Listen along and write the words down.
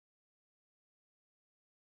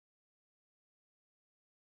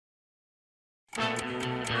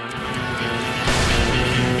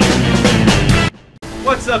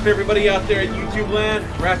What's up, everybody out there at YouTube land?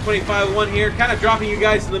 Wrath2501 here, kind of dropping you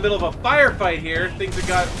guys in the middle of a firefight here. Things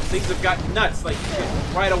have got nuts, like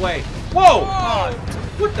right away. Whoa!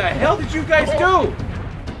 What the hell did you guys do?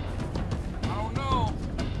 I don't know.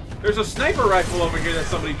 There's a sniper rifle over here that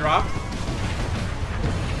somebody dropped.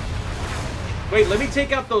 Wait, let me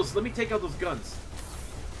take out those. Let me take out those guns.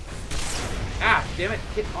 Ah, damn it!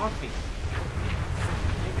 Get off me!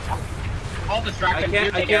 All distracted.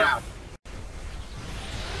 I can't. Out.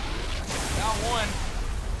 Got one.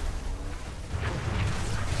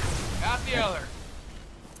 Got the other.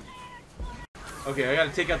 Okay, I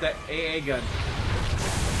gotta take out that AA gun.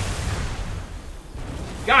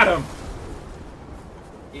 Got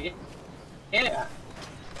him! Yeah.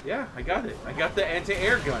 Yeah, I got it. I got the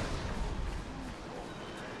anti-air gun.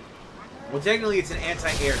 Well, technically it's an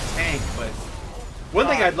anti-air tank, but one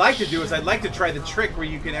thing I'd like to do is I'd like to try the trick where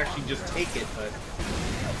you can actually just take it, but...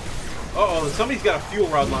 Uh-oh, somebody's got a fuel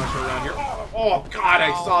rod launcher around here. Oh, God,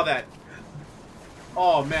 I saw that.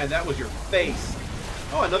 Oh, man, that was your face.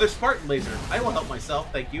 Oh, another Spartan laser. I will help myself,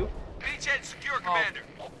 thank you. Beachhead secure, Commander.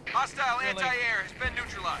 Hostile Really? anti-air has been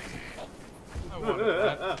neutralized. I wanted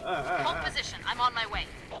that. Hold position. I'm on my way.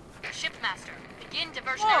 Shipmaster, begin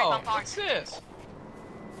diversionary Oh, bombardment. what's this?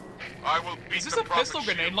 I will beat Is this the a pistol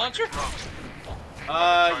prophet grenade shield launcher? like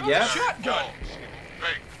a drum. Yeah. Shotgun.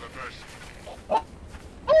 Hey, reverse.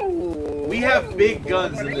 We have big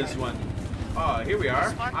guns in this one. Oh, here we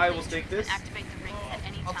are. I will take this. Activate the rings at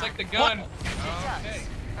any I'll time. take the gun. It Okay.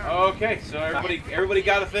 does. Okay, so everybody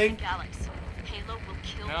got a thing? Alex, Halo will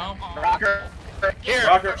kill No. them all. Rocker. Here.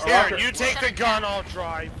 Rocker, Here. Rocker. You take the gun. I'll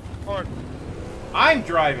drive. Or I'm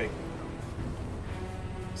driving.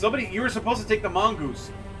 Somebody, you were supposed to take the mongoose.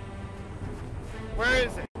 where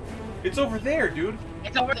is it? It's over there, dude.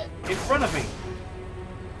 It's over there. In front of me.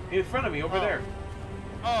 In front of me, over there.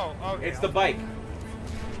 Oh. Okay. It's the bike.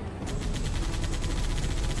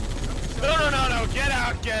 No. Get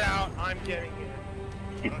out. Get out. I'm getting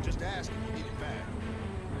it. I'll just ask if you need it back.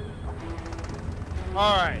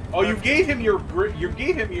 All right. Oh, you gave him your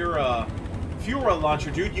fuel rod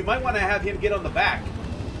launcher, dude. You might want to have him get on the back.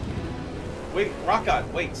 Wait, Rock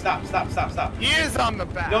On. Wait, stop. He is on the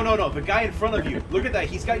back. No. The guy in front of you. Look at that.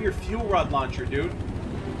 He's got your fuel rod launcher, dude.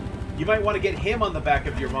 You might want to get him on the back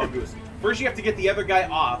of your mongoose. First, you have to get the other guy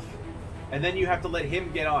off, and then you have to let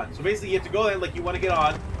him get on. So basically, you have to go there like you want to get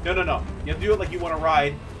on. No. You have to do it like you want to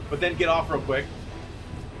ride, but then get off real quick.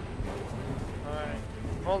 All right.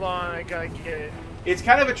 Hold on. I gotta get it. It's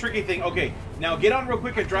kind of a tricky thing. Okay, now get on real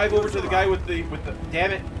quick and drive over to the guy with the.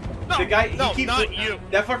 Damn it! The guy he keeps. Not you.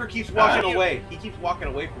 That fucker keeps walking you. away. He keeps walking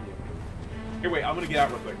away from you. Here, wait. I'm gonna get out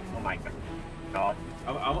real quick. Oh my God.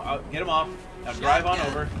 I'll get him off. Now drive on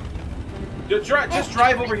over. Just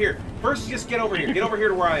drive over here. First, just get over here. Get over here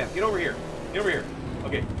to where I am. Get over here. Get over here.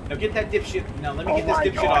 Okay. Now get that dipshit. Now let me get this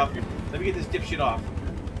dipshit off. Let me get this dipshit off.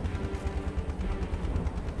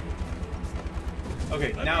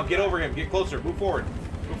 Okay. Now get over him. Get closer. Move forward.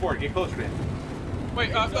 Move forward. Get closer to him. Wait,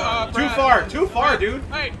 Too far, dude.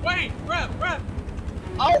 Hey, wait, Rev.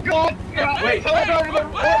 Oh God. Wait. Hold on to the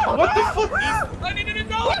What the fuck? I needed a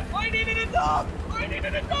dog. I needed a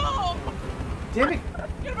dog. Damn it.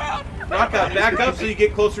 Get him out. Rock out. Back up so you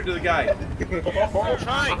get closer to the guy. I'm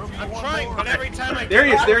trying, but every time I There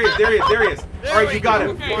he is. There he is. All right, you got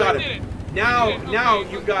him. Okay, You got I did him. it. Now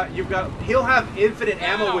Okay. you've got. He'll have infinite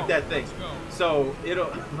ammo with that thing. Let's go. So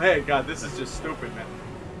it'll. Man, God, this is just stupid, man.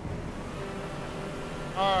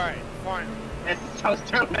 All right, fine. It's so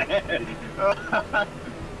stupid.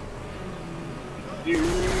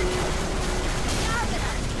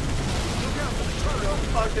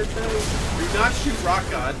 Fucking thing. Do not shoot Rock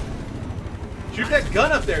God. Shoot that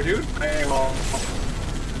gun up there, dude. There you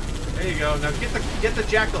go. Now get the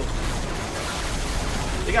jackal.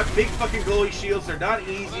 They got big fucking glowy shields. They're not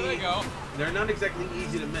easy. There you go. They're not exactly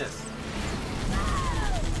easy to miss.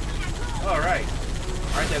 All right.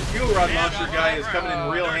 That fuel rod launcher guy is coming in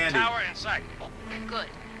real handy. Tower in sight. Good.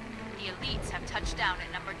 The elites have touched down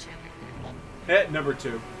at number 2. At number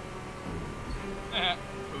 2.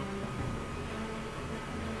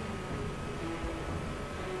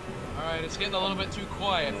 Alright, it's getting a little bit too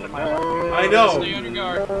quiet. I know. Stay on your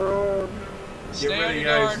guard. Get Stay on ready,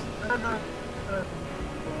 your guys. guard.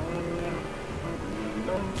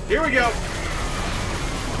 Here we go.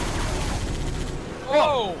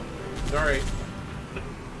 Whoa! Sorry.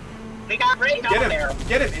 We got rain Get out him. there.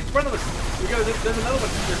 Get him. In front of us. There's another one.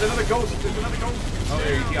 There's another ghost. Oh,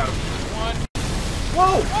 there you got him. One.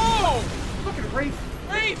 Whoa! Whoa! Fucking Wraith.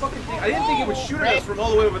 Wraith! Fucking thing. I didn't think it would shoot at us from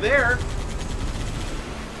all the way over there.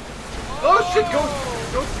 Oh, Oh shit! Ghost!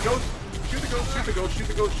 Shoot the ghost! Shoot the ghost! Shoot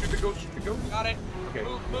the ghost! Shoot the ghost! Shoot the ghost! Got it. Okay.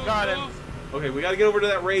 Move, Got him. move. Okay, we gotta get over to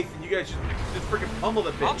that wraith, and you guys just freaking pummel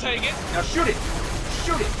the bitch. I'll take it. Now shoot it!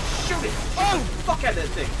 Shoot it! Shoot it! Oh, fuck out of that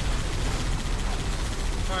thing!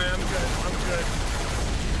 Alright, I'm good. I'm good.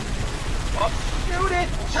 Shoot it!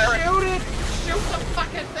 Shoot it! Shoot the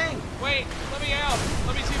fucking thing! Wait, let me out.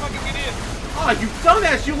 Let me see if I can get in. Oh, you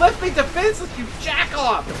dumbass! You left me defenseless, you jack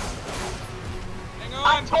off! Hang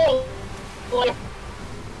I'm on. told.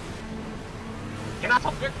 You're not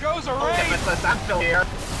told. There goes a Oh, raid. Nemesis, I'm still here.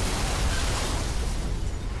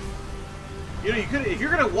 You know, you could if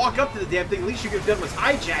you're gonna walk up to the damn thing, at least you could have done was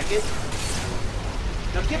hijack it.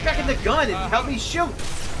 Now get back in the gun and help me shoot.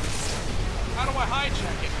 How do I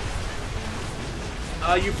hijack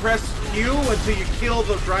it? You press Q until you kill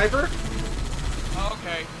the driver. Oh,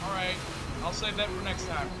 okay, alright. I'll save that for next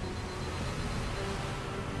time.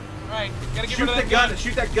 Alright, gotta get Shoot rid of the that gun.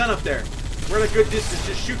 Shoot that gun up there. We're at a good distance.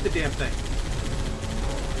 Just shoot the damn thing.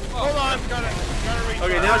 Hold on, gotta reach.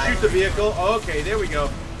 Okay, now shoot the vehicle. Okay, there we go.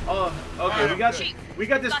 Oh, okay, we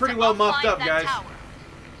got this Got pretty to well muffed offline up, that guys. tower.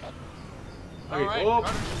 Okay, Alright, oh,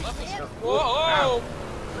 left us. Whoa!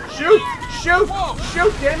 shoot, shoot, Whoa.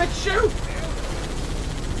 shoot! Damn it, shoot!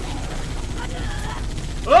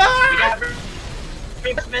 We Ah! got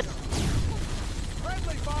reinforcements.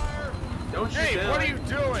 Friendly fire! Don't shoot Hey, them. what are you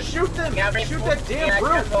doing? Shoot them! We got Shoot that damn Yeah,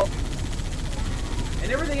 brute careful.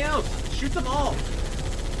 and everything else. Shoot them all.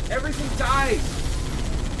 Everything dies.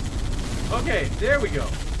 Okay, there we go.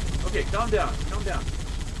 Okay, calm down. Calm down.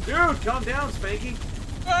 Dude, calm down, Spanky.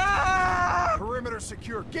 Ah! Perimeter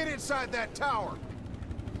secure. Get inside that tower.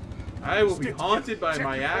 I will be Stick haunted by together.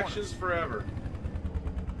 my Check your actions forever.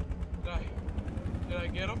 Did I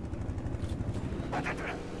get him?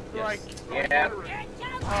 Like, Yeah.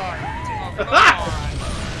 Oh, Ah! come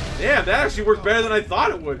on. Damn, that actually worked better than I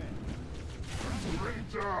thought it would.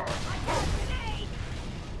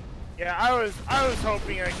 yeah, I was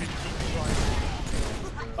hoping I could keep going.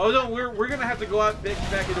 Oh no, we're gonna have to go out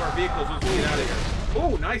back into our vehicles once we get out of here.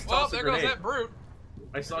 Oh, nice Well, toss of there goes grenade. that brute.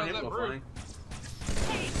 I saw there him goes go that brute.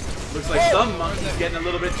 flying. Looks like some monkey's getting a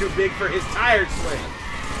little bit too big for his tire swing.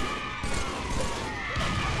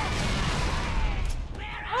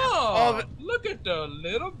 Oh, the- look at the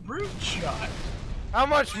little brute shot. How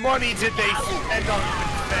much money did they spend on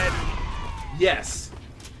confetti? Yes.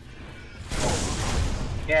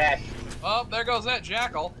 Yeah. Well, there goes that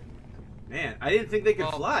jackal. Man, I didn't think they could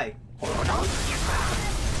Oh. fly.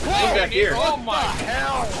 Whoa, back here. Oh my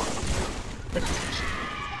Hell!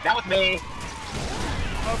 That was me.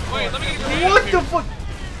 Wait, let me get a grenade What up the here. fuck?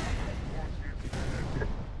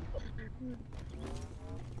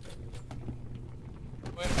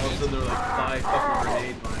 Wait, All of a sudden, there were like 5 fucking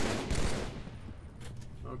grenades behind me.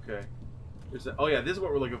 Okay. Oh yeah, this is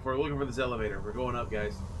what we're looking for. We're looking for this elevator. We're going up,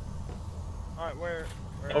 guys. Alright, where?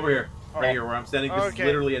 Over here. Right here, where I'm standing. This is Okay.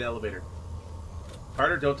 literally an elevator.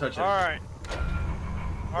 Carter, don't touch it. Alright.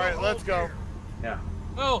 Alright, let's go. Yeah.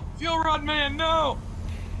 No, fuel rod man, no!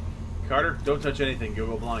 Carter, don't touch anything. You'll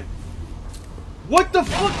go blind. What the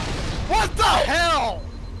fuck? What the hell?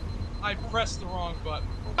 I pressed the wrong button.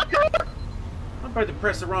 I'm about to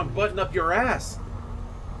press the wrong button up your ass.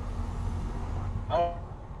 Oh,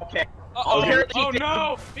 okay. Uh-oh. here, Oh Chief.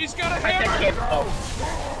 no! He's got a I take care hammer!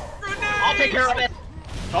 of Grenades! I'll take care of it.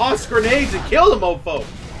 Toss grenades and kill the mofo.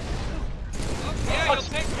 Yeah, you'll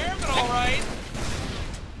take care of it all right.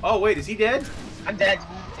 Oh wait, is he dead? I'm dead.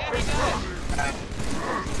 Yeah, he got it.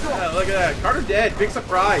 Yeah, look at that. Carter dead. Big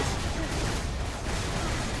surprise.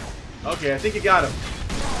 Okay, I think you got him.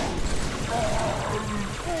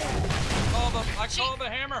 I call the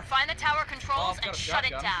hammer. Find the tower Oh, controls I've got and a shut it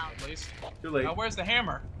shotgun, down. At least. Too late. Now, where's the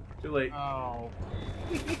hammer? Too late. Oh.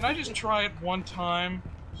 Can I just try it one time?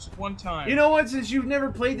 Just one time. You know what? Since you've never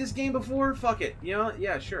played this game before, fuck it. You know what?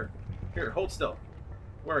 Yeah, sure. Here, hold still.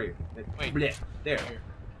 Where are you? Wait. Blech. There.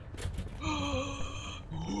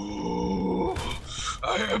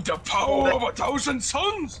 I have the power of 1,000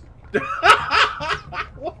 suns.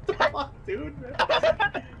 What the fuck, dude?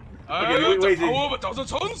 I Okay, have wait, the power of 1,000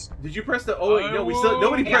 suns. Did you press the? Oh wait, no. We still.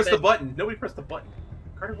 Nobody Yeah, pressed the but- button. Nobody pressed the button.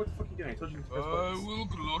 Carter, what the fuck are you doing? I told you to press I buttons. will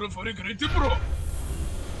glorify the great Emperor.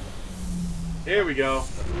 Here we go.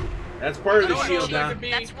 That's part of the I don't know shield if that now. could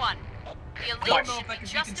be- That's one. The I don't elite know should if that be could be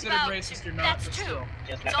just considered about. racist or not, That's but two. still.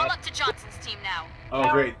 It's all up to Johnson's team now. Oh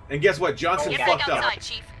great. And guess what? Johnson Get Yeah. back fucked outside, up.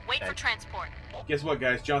 Chief. Wait for transport. Guess what,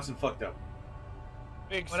 guys? Johnson fucked up.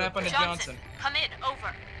 Big What happened to Johnson, Johnson? come in.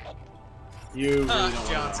 Over. You really don't want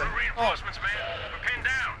Johnson. Reinforcements, man. We're pinned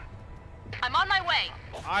down. I'm on my way.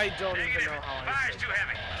 I don't even know how I Fire's did. too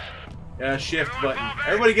heavy. Yeah, shift button.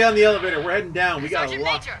 Everybody get on the elevator. We're heading down. We got a Sergeant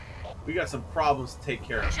lot. Major. We got some problems to take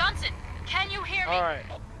care of. Johnson, can you hear me? All right.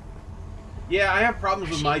 Yeah, I have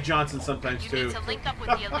problems with my Johnson sometimes You too. need to link up with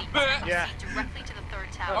the elite and Yeah. proceed directly to the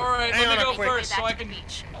third tower. Alright, Hang let me on go a quick- first so I Back to can the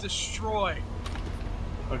beach. destroy.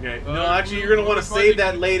 Okay. No, actually, you're gonna want to we're save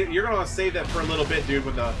buddy- that later. You're gonna want to save that for a little bit, dude.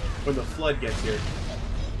 When the flood gets here.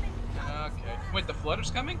 Okay. Wait, the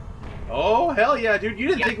Flutter's coming? Oh hell yeah, dude! You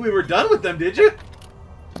didn't think we were done with them, did you?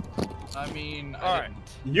 I mean, All right.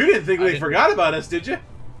 You didn't think I they didn't- forgot about us, did you?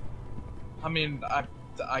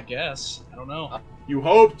 I guess. I don't know. You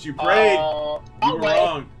hoped, you prayed. Oh, You were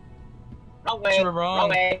wrong. Wrong way. You were wrong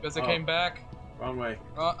way. because I Oh. came back. Wrong way.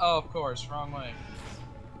 Oh, of course, wrong way.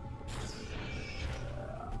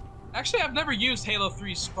 Actually, I've never used Halo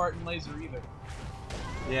 3 Spartan Laser either.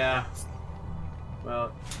 Yeah.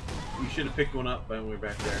 Well, you should have picked one up when we were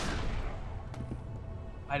back there.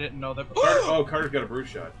 I didn't know that. Oh, Carter's got a brew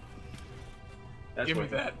shot. That's Give me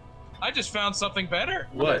what- that. I just found something better.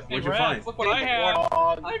 What? Hey, What'd you Raph, find? Look what I have.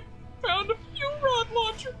 Warthog. I found a fuel rod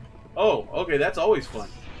launcher. Oh, okay, that's always fun.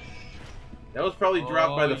 That was probably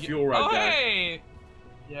dropped by the yeah. fuel rod Oh, guy. hey!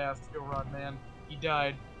 Yeah, fuel rod man. He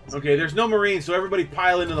died. Okay, there's no Marines, so everybody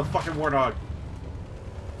pile into the fucking Warthog.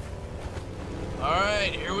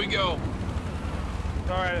 Alright, here we go.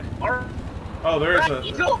 All right. Oh, there is Right,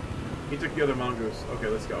 you a... go. He took the other mongoose. Okay,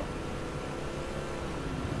 let's go.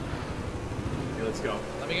 Okay, let's go.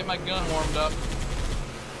 Let me get my gun warmed up.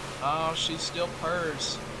 Oh, she still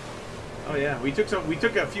purrs. Oh yeah, we took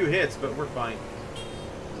a few hits, but we're fine.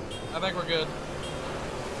 I think we're good.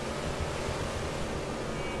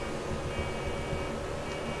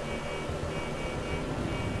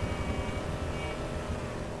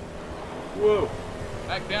 Whoa!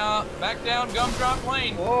 Back down, gumdrop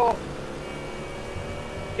lane. Whoa.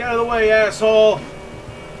 Get out of the way, asshole!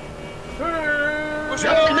 Push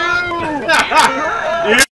No, it. no.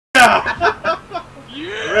 Yeah!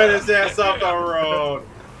 Yeah! Ran his ass off the road.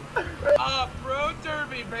 Off-road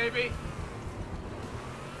derby, baby.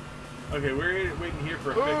 Okay, we're waiting here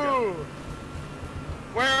for a pickup. Ooh.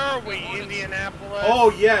 Where are we, Indianapolis?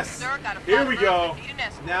 Oh yes! Sir, got a Here we flat go. roof and need an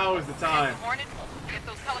escort. Now is the time. Hornet, get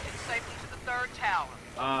those pelicans safely to the third tower.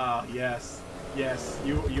 Ah, yes. Yes,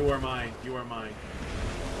 you are mine. You are mine.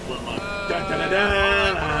 You are mine. Uh, Dun, dun, dun,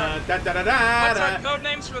 dun, dun, dun, dun, dun, What's our dun. code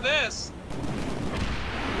names for this?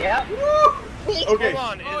 Yep. Woo! Okay. Hold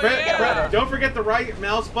on. Oh, Fred- yeah. Fred, don't forget the right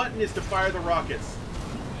mouse button is to fire the rockets.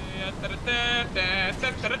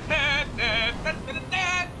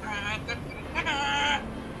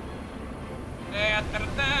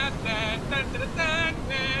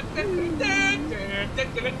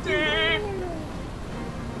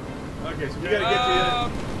 Okay, so we gotta get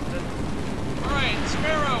to Alright,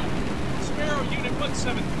 Sparrow, Unit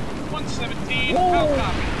 117, Whoa. how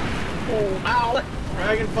copy? Oh, ow. the...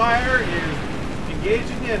 Dragonfire is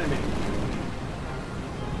engaging the enemy.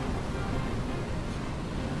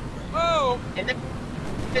 Whoa! And then,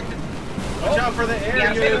 Watch out for the air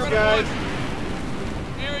Yeah, units, favorite guys.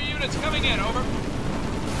 Air units coming in, over.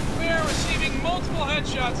 We are receiving multiple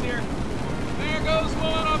headshots here. There goes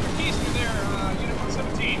one off your keister there, Unit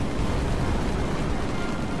 117.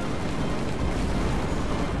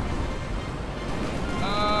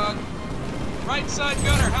 Right side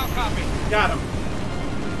gunner, how copy? Got him.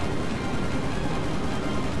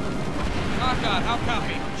 God, how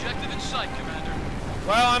copy? Objective in sight, Commander.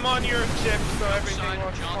 Well, I'm on your ship, so everything Outside,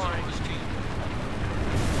 looks Johnson fine. with his team.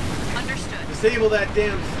 Understood. Disable that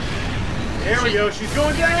damn... There we go. She's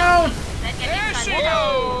going down. Then get There inside she the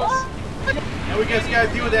tower. goes! Now we just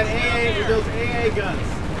gotta deal with that AA, with those AA guns.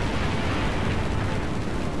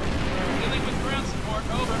 Dealing with ground support,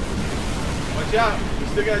 over. Watch out. We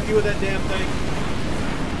still gotta deal with that damn thing.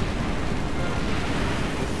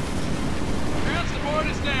 Ground support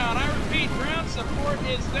is down. I repeat, ground support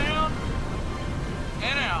is down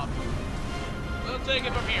and out. We'll take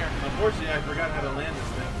it from here. Unfortunately, I forgot how to land this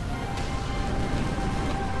thing.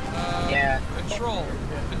 Yeah.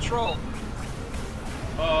 Control.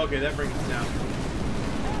 Oh, okay, that brings us down.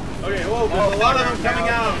 Okay, whoa, there's a lot of them coming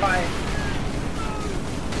out.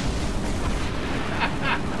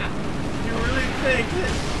 You really think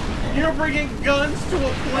that you're bringing guns to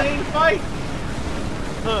a plane fight?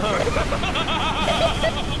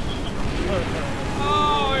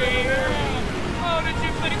 Oh, yeah. Oh, did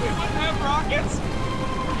you think we wouldn't have rockets?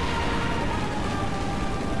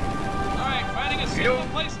 Alright, finding a suitable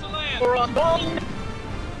place to land. We're on bone.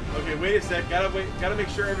 Okay, wait a sec. Gotta make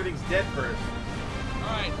sure everything's dead first.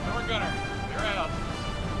 Alright, door gunner. You're out.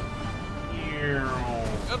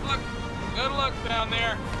 Good luck down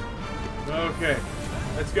there. Okay,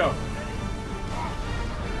 let's go.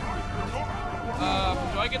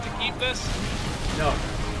 Do I get to keep this? No.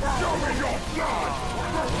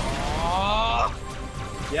 Aw,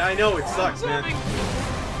 Yeah, I know, it sucks, man. I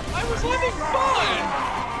was having fun.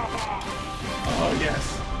 Oh,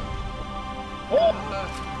 yes.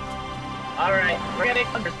 Alright, we're getting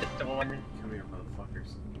under system one. Come here, motherfuckers.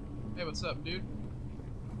 Hey, what's up, dude?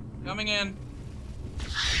 Coming in.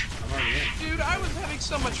 I'm already in. Dude, I was having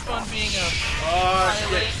so much fun being a Oh,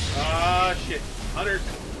 pilot. shit. Oh, shit. Hunter.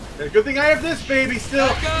 Good thing I have this baby still.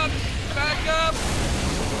 Back up! Back up!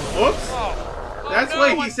 Oops. Oh, That's no,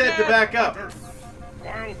 why he I'm said to dead. back up.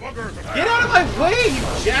 Get out of my way, you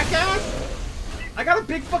jackass! I got a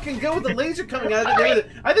big fucking gun with a laser coming out of it.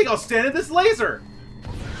 I think I'll stand in this laser.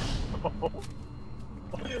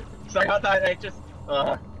 Sorry about that, I just,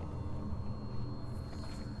 Alright,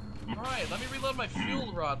 let me reload my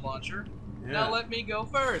fuel rod launcher. Yeah. Now let me go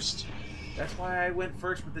first. That's why I went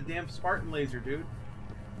first with the damn Spartan laser, dude.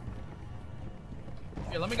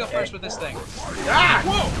 Here, let me go first with this thing. Ah!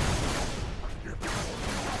 Whoa!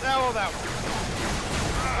 Now that one.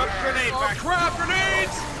 A grenade Oh back. crap,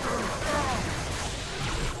 grenades!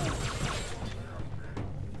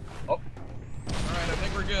 Oh. Alright, I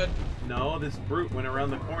think we're good. No, this brute went around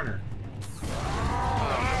the corner.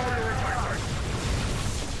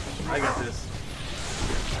 I got this.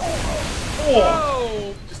 Oh!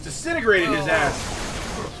 Oh! Just disintegrated his ass.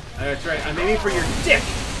 That's right. I'm aiming for your dick.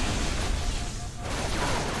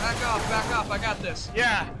 Back off, I got this.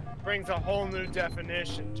 Yeah, brings a whole new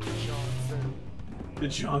definition to Johnson. The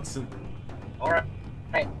Johnson. Alright.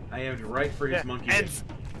 Hey. I aimed right for his Yeah, monkey. and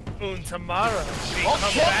dick. tomorrow she Oh,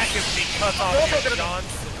 comes shit. back and she cuts off your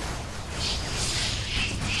Johnson.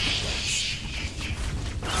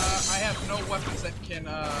 I have no weapons that can,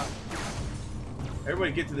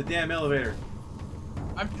 Everybody get to the damn elevator.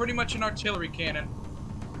 I'm pretty much an artillery cannon.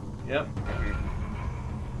 Yep.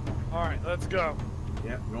 Alright, let's go.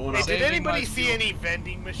 Yep. Going Hey, up. did Saving anybody my see fuel. any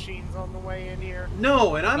vending machines on the way in here?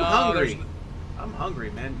 No, and I'm No, hungry. there's- I'm hungry,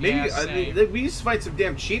 man. Maybe Yeah, same. we used to find some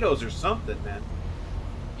damn Cheetos or something, man.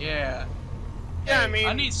 Yeah. Yeah, Hey, I mean,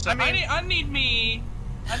 I need some. I mean- I need me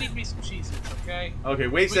some cheeses, okay? Okay,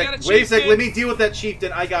 wait a We got sec. a Wait a sec. chieftain. Let me deal with that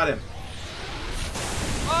chieftain. I got him.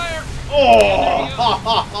 Fire! Oh! There you go. Ha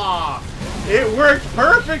ha ha! It worked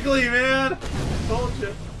perfectly, man. I told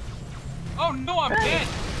you. Oh no, I'm dead.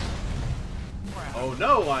 Crap. Oh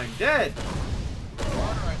no, I'm dead.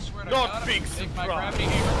 Carter, I swear to Not God, I'm big gonna take my surprise. crafting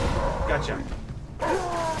hammer. Gotcha.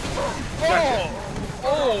 Oh!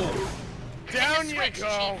 Oh! Down Hit the you switch, go!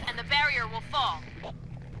 Chief, and the barrier will fall.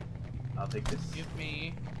 I'll take this. Give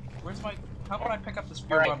me. Where's my? How about I pick up this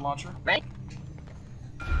fuel Alright. rod launcher? Right?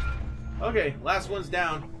 Okay, last one's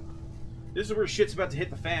down. This is where shit's about to hit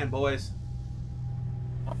the fan, boys.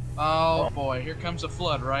 Oh boy, here comes a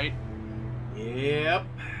flood, right? Yep.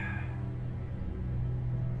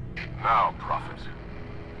 Now, Prophet,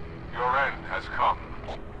 your end has come.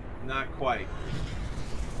 Not quite.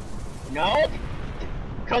 No?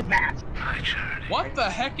 Come back! What the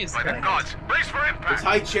heck is By the that? gods, brace for It's impact!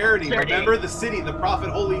 high charity. Charity. Remember the city, the prophet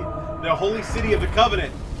the holy city of the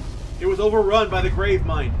covenant. It was overrun by the grave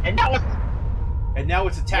mine, And that was... and now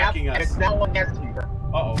it's attacking yep, and us. it's now against you.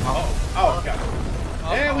 Uh-oh. Uh-oh. Oh, god.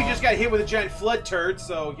 And we Uh-oh. just got hit with a giant flood turd,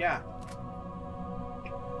 so yeah.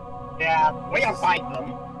 Yeah, we gotta fight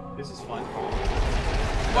them. This is fun. Wait,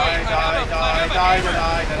 Die, I have a die, hammer.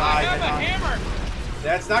 die, die, I have a die. hammer.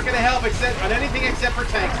 That's not gonna help except on anything except for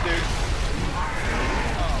tanks, dude.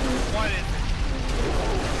 What is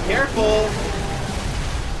it? Careful.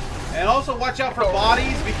 And also watch out for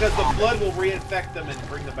bodies because the blood will reinfect them and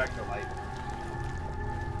bring them back to life.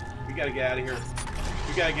 We gotta get out of here.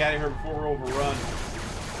 We gotta get out of here before we're overrun.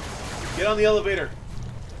 Get on the elevator.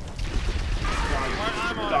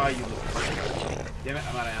 I'm on. Die, you little prick. Damn it,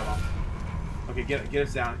 I'm out of ammo. Okay, get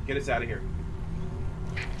us down. Get us out of here.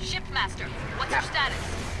 Shipmaster, what's your status?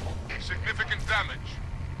 Significant damage.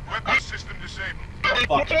 Weapon system disabled. Fuck.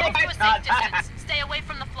 Move to a safe distance. Stay away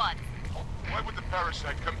from the flood. Why would the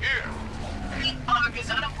parasite come here? The Ark is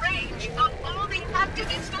out of range of all the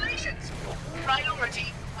active installations.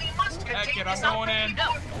 Priority, we must Heck contain it, I'm this going in.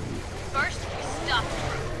 No. First, we stop the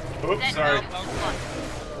crew. Oops, Then sorry. mount the flood.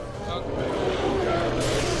 Okay.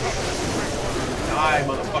 Die,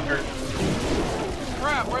 motherfucker.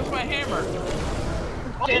 Crap, where's my hammer?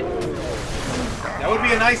 That would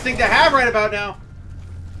be a nice thing to have right about now.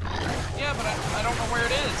 Yeah, but I don't know where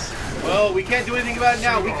it is. Well, we can't do anything about it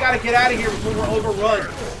now. We gotta get out of here before we're overrun.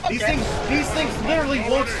 These things literally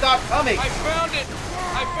won't stop coming. I found it!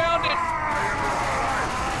 I found it!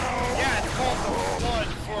 Yeah, it's called the flood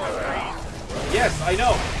for a reason. Yes, I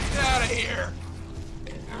know. Get out of here!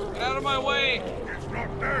 Get out of my way!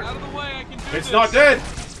 Out of the way, I can do this! It's not dead.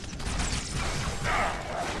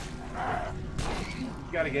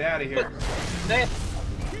 Gotta get out of here. This.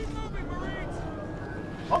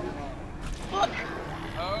 Oh, look.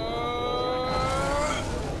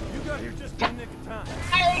 You got here just in nick of time.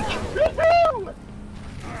 Hey! Woohoo!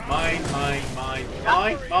 Mine.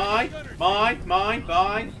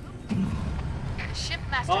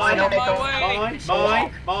 Shipmaster, Mine. On my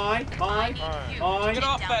way. Mine. Get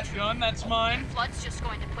off that gun. That's mine. Flood's just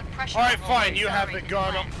going to put pressure. All right, on fine. the You have the accelerating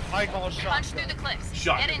gun. plan. I call a Punch shotgun. through the cliffs.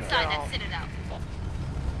 Shotgun. Get inside that citadel.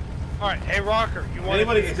 All right, hey Rocker, you want?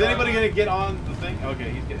 Is anybody gonna get on the thing? Okay,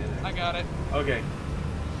 he's getting in there. I got it. Okay.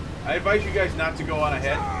 I advise you guys not to go on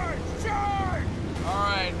ahead. All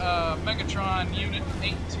right, Megatron Unit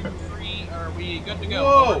 823. Are we good to go?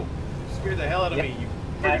 Whoa! You scared the hell out of me. You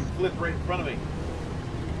freaking flipped right in front of me.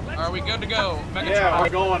 Are we good to go, Megatron? Yeah, we're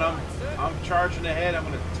going. I'm charging ahead. I'm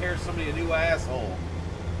gonna tear somebody a new asshole.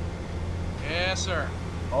 Yes, sir.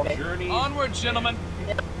 Okay. Journey. Onward, gentlemen.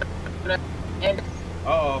 And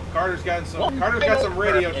Uh-oh, Carter's got some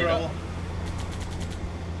radio trouble.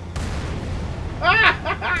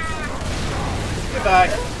 Goodbye.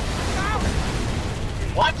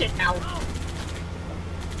 watch it now.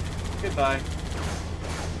 Goodbye.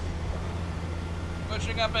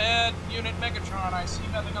 Pushing up ahead, Unit Megatron. I see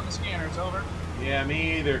nothing on the scanners. Over. Yeah,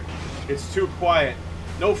 me either. It's too quiet.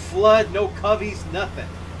 No flood, no coveys, nothing.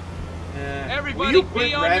 Everybody will you quit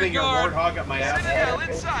be on your ramming your guard. warthog up my ass?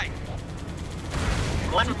 inside.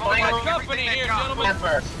 One My final company here, gentlemen.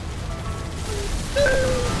 effort.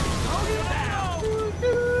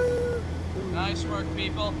 Nice work,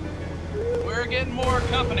 people. We're getting more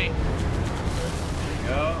company.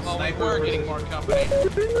 Go. Well, we Sniper were versus- getting more company.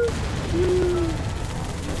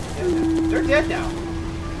 They're dead now.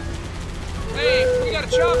 Hey, we got a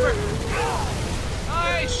chopper.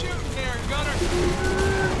 Nice shooting there, gunner.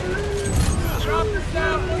 Chopper's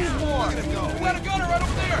down once more. We got a gunner right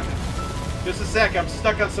over there. Just a sec, I'm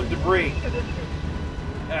stuck on some debris.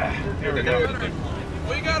 There we go.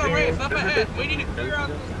 We got a race up ahead. We need to clear out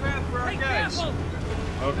this path for our guys.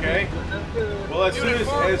 Okay. Well, as soon as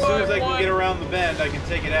I can get around the bend, I can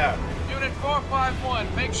take it out. Unit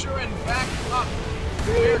 451, make sure and back up.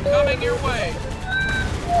 We're coming your way.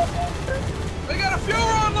 We got a fuel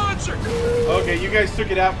rod launcher. Okay, you guys took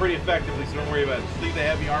it out pretty effectively, so don't worry about it. Just leave the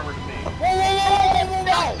heavy armor to me.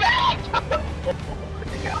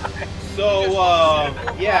 So,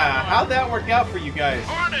 yeah, how'd that work out for you guys?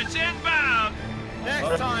 Hornets inbound.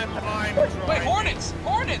 Next time, I'm Wait, Hornets!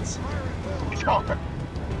 Hornets!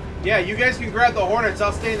 Yeah, you guys can grab the Hornets.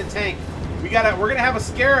 I'll stay in the tank. We're gonna have a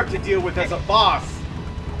Scarab to deal with as a boss.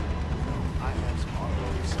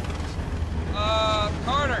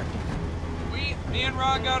 Carter. Me and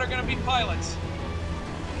Rogod are gonna be pilots.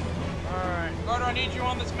 Alright. Carter, I need you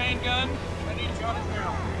on this main gun. I need you on it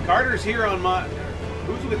now. Carter's here on my...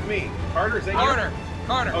 Who's with me? Carter's in Carter!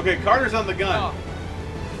 Carter! Okay, Carter's on the gun.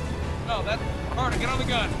 No, that... Carter, get on the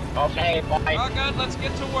gun. Okay, fine. Rogod, let's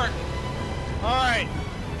get to work. Alright.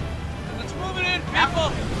 Let's move it in,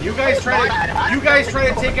 people! You guys try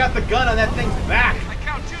to take out the gun on that thing's back. I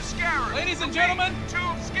count 2 scarabs. Ladies and gentlemen, 2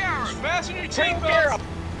 scarabs. Fasten your Take seatbelts. care of.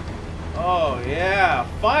 Oh yeah,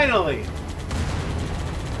 finally.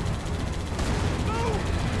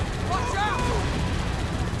 Watch out!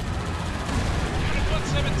 Unit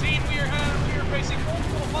 117, we are facing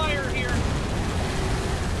multiple fire here.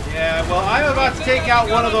 Yeah, well, I'm about to take out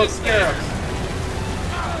one of those Scarabs.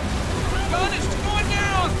 Gun is going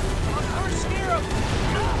down on first scarab.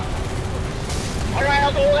 Alright,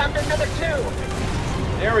 I'll go after number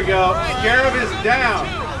 2. There we go. Scarab is down.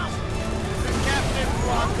 Captain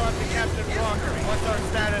Rock on to Captain Rocker. What's our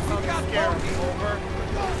status on the Scarab? Over.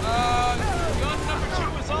 Gun number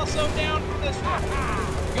 2 is also down for this one.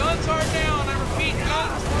 Guns are down. I repeat,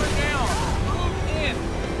 guns are down. Move in.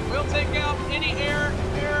 We'll take out any air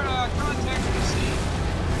contact we see.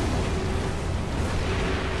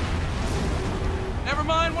 Never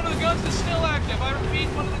mind, one of the guns is still active. I repeat,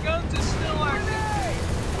 one of the guns is still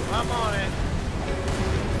active. I'm on it.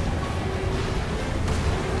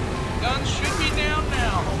 Guns should be down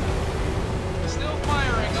now. Still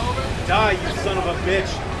firing, over. Die, you son of a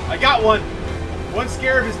bitch. I got one. One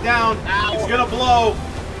Scarab is down. Ow. It's gonna blow.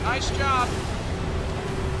 Nice job.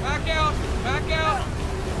 Back out. Back out.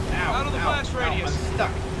 Ow, Out of the ow, blast ow, radius. I'm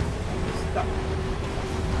stuck.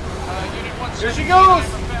 Unit 117. There she goes.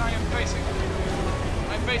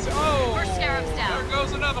 I'm facing. Oh! First Scarab's down. There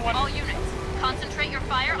goes another one. All units, concentrate your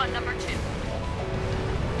fire on number 2.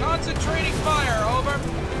 Concentrating fire, over.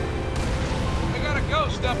 We got a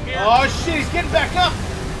ghost up here. Oh shit, he's getting back up.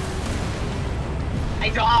 I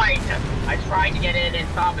died. I tried to get in and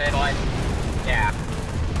stop it, but yeah.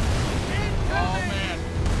 Oh man.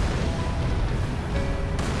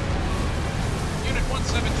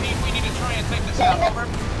 try and take this out. Over.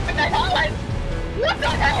 What the hell? What the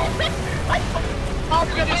hell?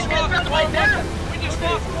 We just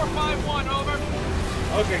lost 451. Over.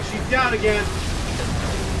 Okay, she's down again.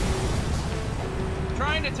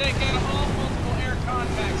 Trying to take out all multiple air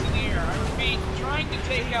contacts in the air. I repeat, trying to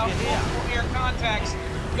take out multiple air contacts.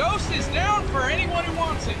 Ghost is down for anyone who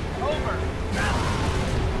wants it. Over.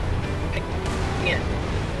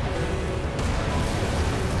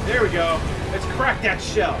 There we go. Let's crack that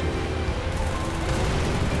shell.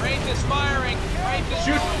 Wraith is firing. Wraith is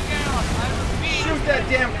Shoot. going down. I repeat. Shoot that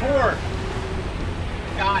damn core.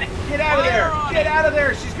 Got it. Get out of there. Fire on Get it. out of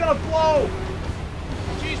there. She's gonna blow.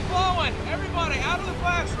 She's blowing. Everybody out of the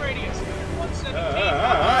blast radius. 117 out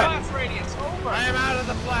of the blast radius. Over. I am out of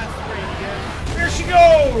the blast radius. There she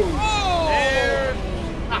goes. Oh! There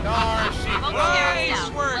she Nice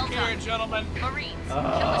Well work done. here, gentlemen. Marines, kill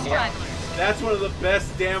the stragglers. That's one of the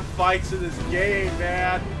best damn fights in this game,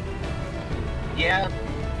 man. Yeah.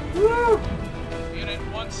 Woo! Unit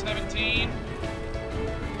 117.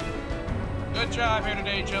 Good job here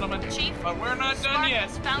today, gentlemen. Chief, But we're not done Spark yet.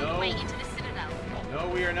 has found No. a way into the Citadel. No,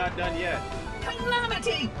 we are not done yet.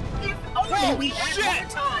 Calamity! If only we had more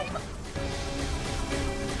time!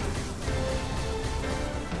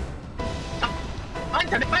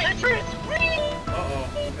 Under my entrance! Uh-oh,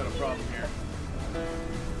 we got a problem here.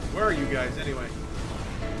 Where are you guys, anyway?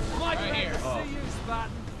 Right here. Oh,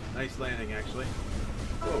 nice landing, actually.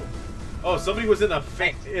 Whoa. Oh, somebody was in a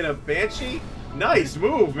Banshee? Nice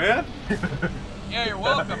move, man. Yeah, you're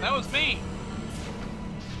welcome. That was me.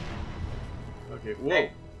 Okay, whoa.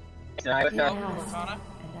 I was not. Cortana.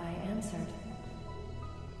 And I answered.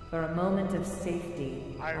 For a moment of safety,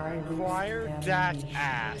 I lose require them that immediately.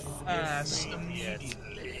 Ass immediately.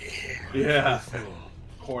 Yeah.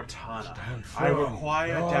 Cortana. I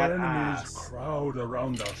require Our that enemies ass. crowd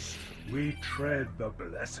around us. We tread the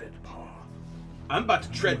blessed path. I'm about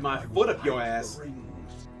to tread my foot up your ass.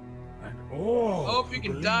 And all Hope you who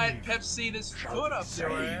can diet believe Pepsi this shall foot be up your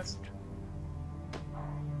saved. ass.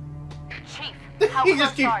 Chief, how He close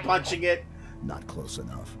just keeps are you? punching it. Not close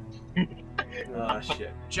enough. Oh,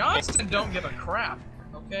 shit. Johnston don't give a crap.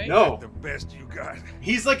 Okay. No, The best you got.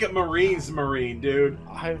 he's like a Marine's Marine, dude.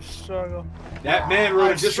 I struggle. That man wrote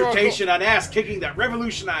a I struggle. dissertation on ass kicking that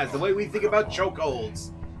revolutionized the way we think about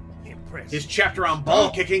chokeholds. Impressed. His chapter on ball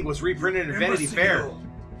kicking was reprinted in Vanity Fair. Imbecile.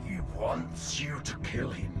 He wants you to kill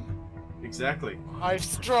him. Exactly. I've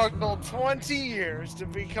struggled 20 years to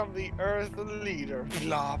become the Earth leader.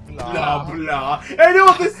 Blah blah. Blah blah. I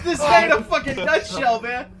know this guy in a fucking nutshell,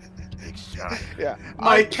 man. Yeah. My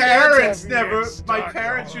I can't parents have never. you My start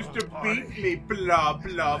parents your used to party. beat me. Blah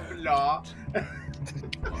blah blah.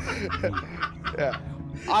 Yeah.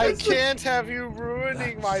 I can't have you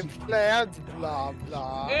ruining my plans. Blah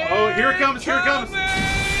blah. Oh, here it comes! Here it comes! Incoming!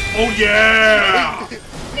 Oh yeah!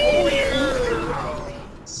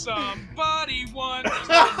 Somebody wants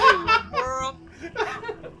a new world.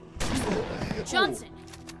 Johnson,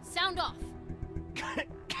 sound off.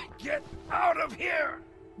 Get out of here!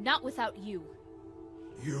 Not without you.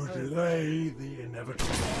 You delay the inevitable.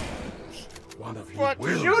 One of you What?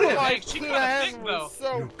 will. Shoot him! My Hey, she got a plan thing, though. was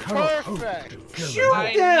so You cannot hope perfect. to kill Shoot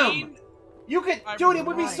them. them! need- You could, I'm dude. It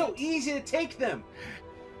would be so right. easy to take them.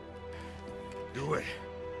 Do it.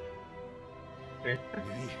 Me.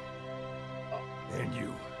 And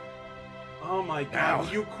you. Oh my God! Now. Will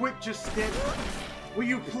you quit just stand? Will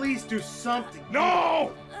you please do something?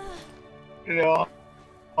 No! No.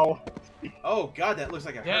 Oh. Oh God, that looks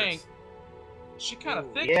like it Dang. hurts. She kind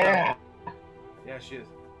of thick. Yeah. Yeah, she is.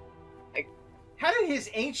 How did his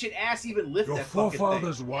ancient ass even lift Your that fucking thing?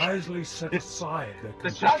 forefathers wisely set aside their The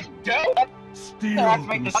conditions, just do. steeled Let's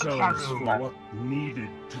make the themselves sunshine for room. what needed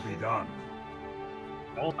to be done.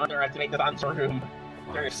 Don't underestimate the answer room.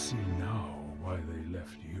 I see now why they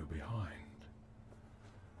left you behind.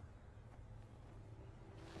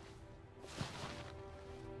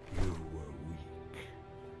 You were weak,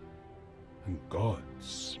 and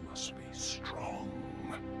gods must be strong.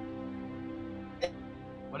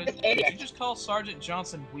 What did you just call Sergeant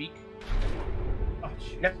Johnson weak? Oh,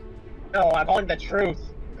 shit. No. No, I'm calling the truth.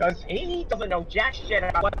 Because he doesn't know jack shit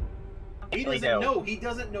about what He actually doesn't do. know. He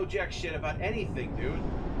doesn't know jack shit about anything, dude.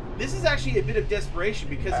 This is actually a bit of desperation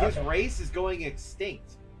because his race is going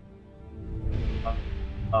extinct.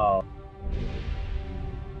 Oh.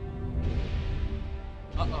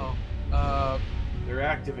 Uh-oh. They're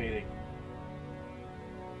activating.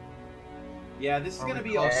 Yeah, this is Are gonna we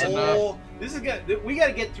be a close whole. This is gonna. We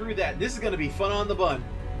gotta get through that. This is gonna be fun on the bun.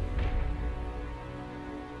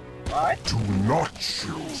 What? Do not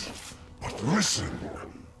shoot, but listen.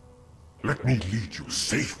 Let me lead you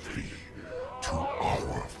safely to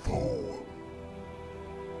our foe.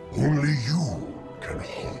 Only you can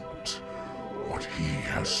halt what he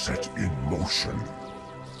has set in motion.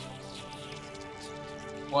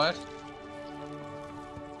 What?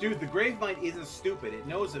 Dude, the Gravemind isn't stupid. It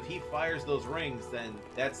knows if he fires those rings, then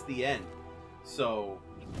that's the end. So,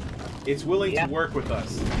 it's willing to work with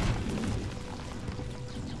us.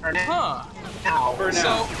 Huh. For now.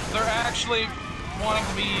 So, they're actually wanting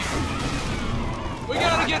to be... We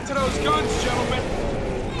gotta get to those guns, gentlemen.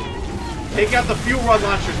 Take out the fuel rod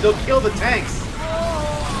launchers. They'll kill the tanks.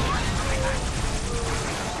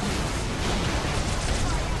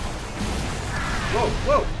 Whoa,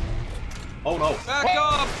 whoa. Oh, no. Back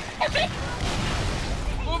up.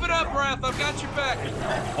 Move it up, Wrath. I've got your back.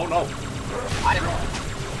 Oh, no.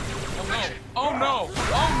 Oh, no.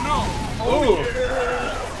 Oh, no. Oh, no.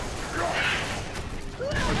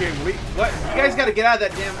 Okay, what? You guys gotta get out of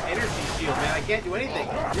that damn energy shield, man. I can't do anything.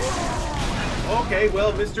 Okay,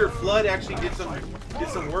 well, Mr. Flood actually did some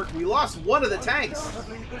work. We lost one of the tanks.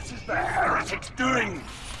 This is the heretics doing.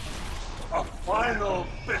 A final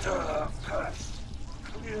bitter curse.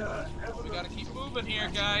 We gotta keep moving here,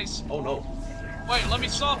 guys. Oh, no. Wait, let me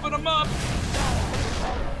soften them up.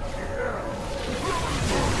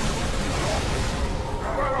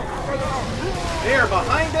 They're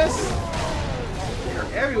behind us. They're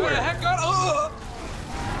everywhere. Where the heck got...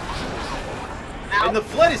 And the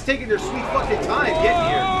Flood is taking their sweet fucking time getting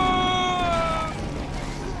here.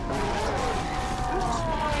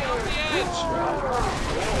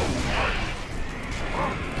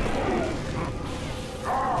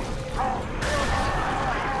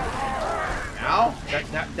 Ow?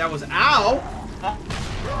 That was ow?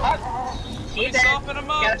 Let me soften them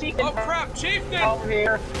up. Oh crap, Chieftain! Over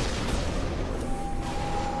here.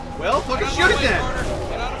 Well, fucking shoot it then.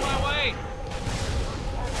 Get out of my way.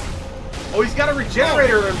 Oh, he's got a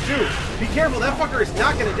regenerator in him too. Be careful, that fucker is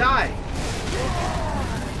not gonna die.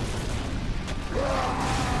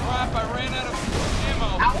 Crap, I ran out of ammo.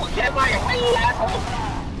 Ow, get my way, asshole.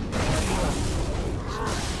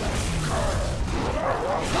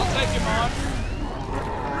 I'll take him on.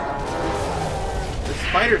 The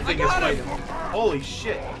spider thing is fighting him. Holy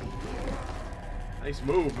shit. Nice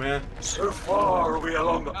move, man. So far are we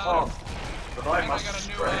along the path, but I must got a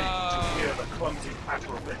new, stray to hear the clumsy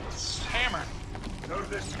patter of it. Hammer.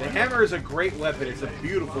 The hammer is a great weapon. It's a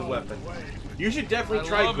beautiful weapon. You should definitely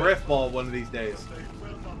try Griff Ball one of these days.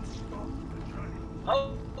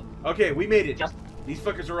 Oh. Okay, we made it. These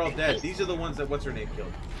fuckers are all dead. These are the ones that what's-her-name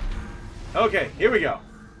killed. Okay, here we go.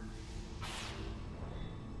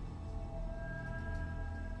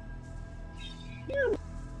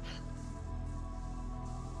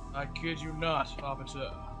 I kid you not,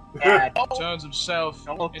 officer. Don't Turns himself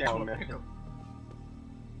look into down a there. pickle.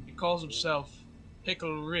 He calls himself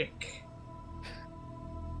Pickle Rick.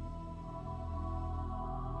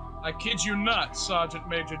 I kid you not, Sergeant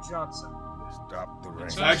Major Johnson. Stop the rain.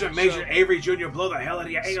 Sergeant Major Avery Jr. blow the hell out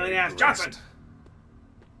of your alien ass Johnson!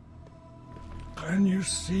 Can you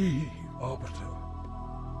see, Arbiter?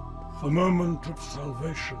 The moment of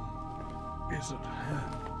salvation is at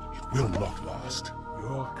hand. It will not last.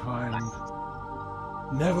 Your kind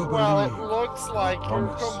never believe. Well, it looks like you're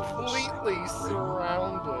promise of the completely sacred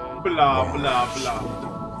surrounded. Blah, blah, blah.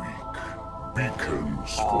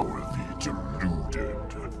 Beacons for the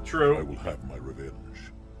deluded. True. I will have my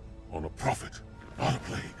revenge. On a prophet, on a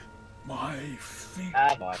plague. My feet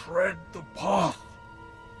tread the path.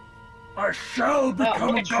 I shall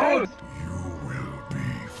become it's God. true. You will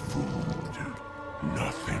be food.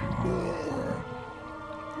 Nothing more.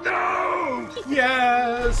 No!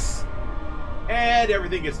 Yes! And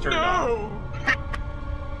everything gets turned on.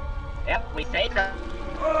 Yep, we saved her.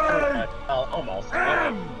 Almost.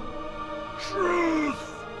 Truth!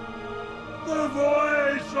 The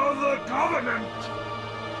voice of the Covenant!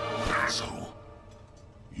 So,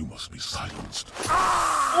 you must be silenced.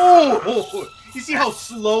 Oh! You see how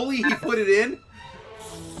slowly he put it in?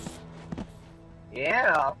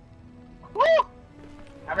 Yeah. Woo!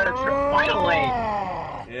 I'm gonna trip finally.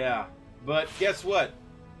 Yeah, but guess what?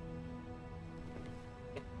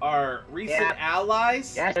 Our recent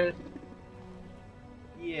allies?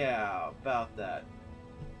 Yeah, about that.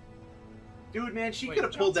 Dude, man, she could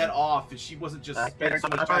have pulled that off if she wasn't just spending so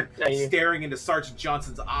much time staring into Sergeant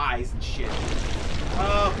Johnson's eyes and shit.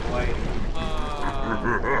 Oh, boy.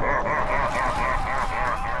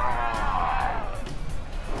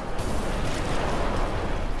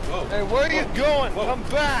 Whoa. Hey, where are you going? Whoa. Come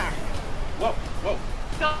back! Whoa, whoa.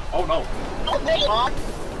 Oh, no.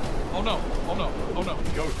 Oh no, oh no, oh no.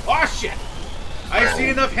 Go. Oh, shit! I've seen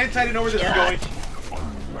enough hentai to know where this is going.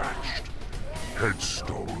 Unmatched.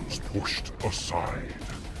 Headstones pushed aside.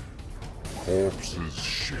 Corpses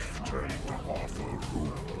shift and offer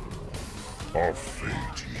room. A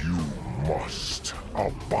fate you must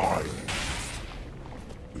abide.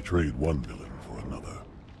 We trade one villain for another.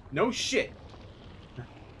 No shit.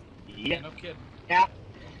 Yeah. No kidding. Yeah.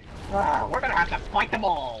 We're gonna have to fight them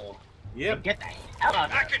all. Yep. Get the hell out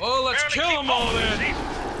of here. Well, let's kill them all then.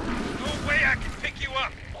 No way I can pick you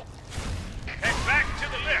up. Head back to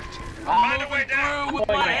the lift. I'm Find a way moving down. through with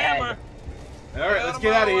my hammer. All right, Get let's out get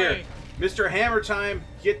of out of my here. way. Mr. Hammer time.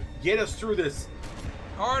 Get us through this.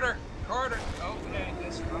 Carter. Okay,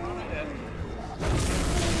 just run on ahead.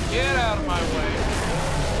 Get out of my way.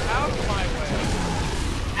 Out of my way.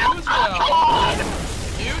 You as well.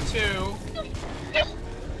 You too.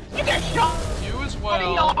 You get shot. You as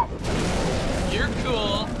well. You're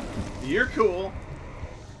cool. You're cool.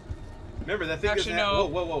 Remember that thing Actually, doesn't have... no.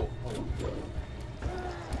 Whoa.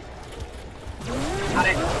 Got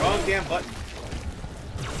it. Wrong damn button.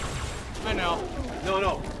 I know.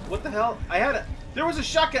 No. What the hell? There was a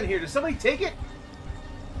shotgun here. Did somebody take it?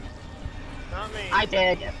 Not me. I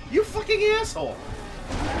did. You fucking asshole.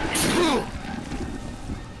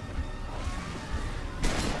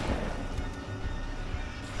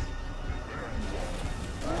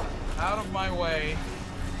 Out of my way.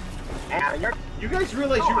 You guys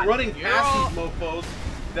realize you're God, running you're past all- these mofos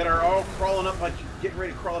that are all crawling up like getting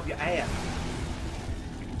ready to crawl up your ass.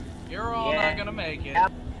 You're all Yeah. not gonna make it.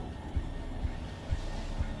 Yep.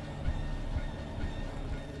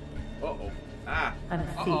 Uh-oh. Ah. I'm a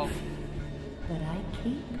Uh-oh. thief, but I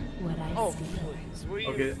keep what I Oh, steal. please. Will you?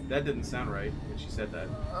 Okay, that didn't sound right when she said that.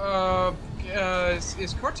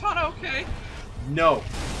 Is Cortana okay? No.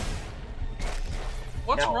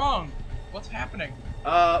 What's No. wrong? What's happening?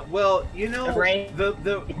 Well, you know, The Grave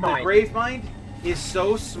the Mind. Grave Mind is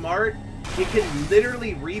so smart, it can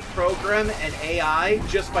literally reprogram an AI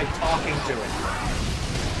just by talking to it.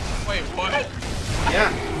 Wait, what? Yeah.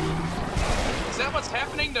 Is that what's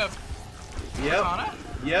happening to Yep. Cortana?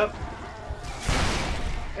 Yep.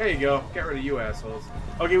 There you go. Get rid of you assholes.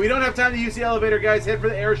 Okay, we don't have time to use the elevator, guys. Head for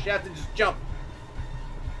the air shaft and just jump.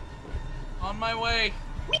 On my way.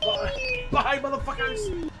 Bye,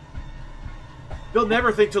 motherfuckers! They'll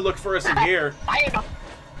never think to look for us in here.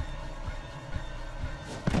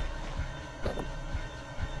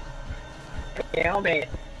 Nailed it.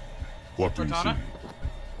 What do you see? Cortana?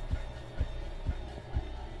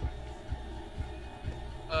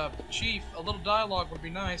 Chief, a little dialogue would be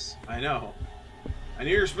nice. I know. I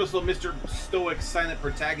knew you were supposed to be Mr. Stoic, silent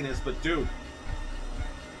protagonist, but dude.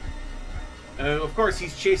 Of course,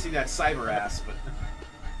 he's chasing that cyber ass, but...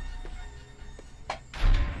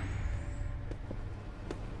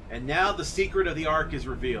 And now the secret of the Ark is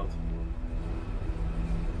revealed.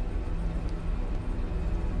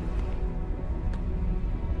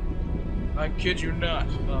 I kid you not.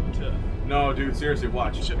 No, dude, seriously,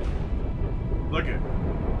 watch. Look at it.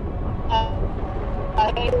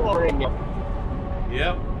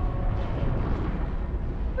 Yep.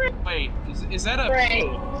 Wait, is that a Great.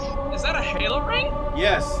 is that a Halo ring?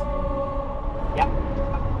 Yes. Yep.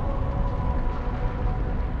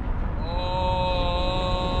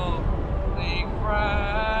 Holy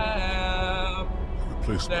crap!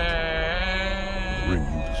 Replacement. That's Ring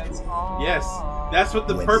you destroyed. Yes. That's what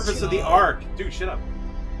the When purpose did of the you- Ark. Dude, shut up.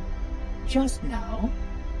 Just now,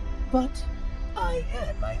 but I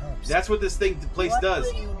had my hopes. That's what this place What does.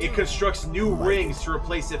 will you It do? constructs new rings to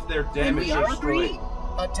replace if they're Then damaged we or are destroyed. agreed.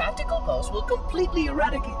 A tactical post will completely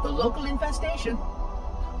eradicate the local infestation.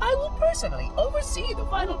 I will personally oversee the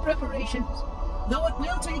final preparations, though it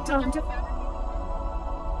will take time to fabricate.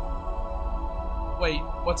 Wait,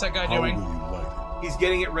 what's that guy How doing? will you light He's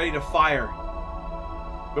getting it ready to fire.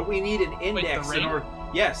 But we need an index the in ring? order.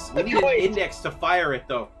 Yes, we need an index to fire it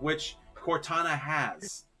though, which Cortana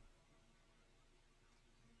has.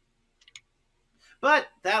 But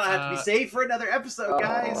that'll have to be saved for another episode,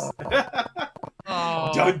 guys.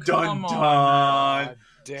 Oh, Dun dun come dun. on.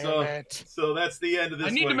 Damn it. So that's the end of this.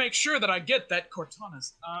 I need to one. make sure that I get that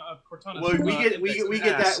Cortana's. Well, we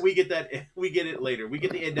get ass. that we get it later. We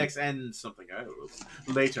get the index and something else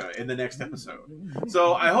later in the next episode.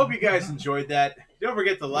 So I hope you guys enjoyed that. Don't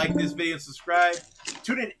forget to like this video and subscribe.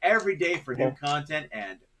 Tune in every day for new content,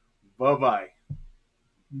 and bye-bye.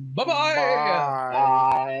 Bye-bye.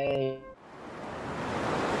 Bye.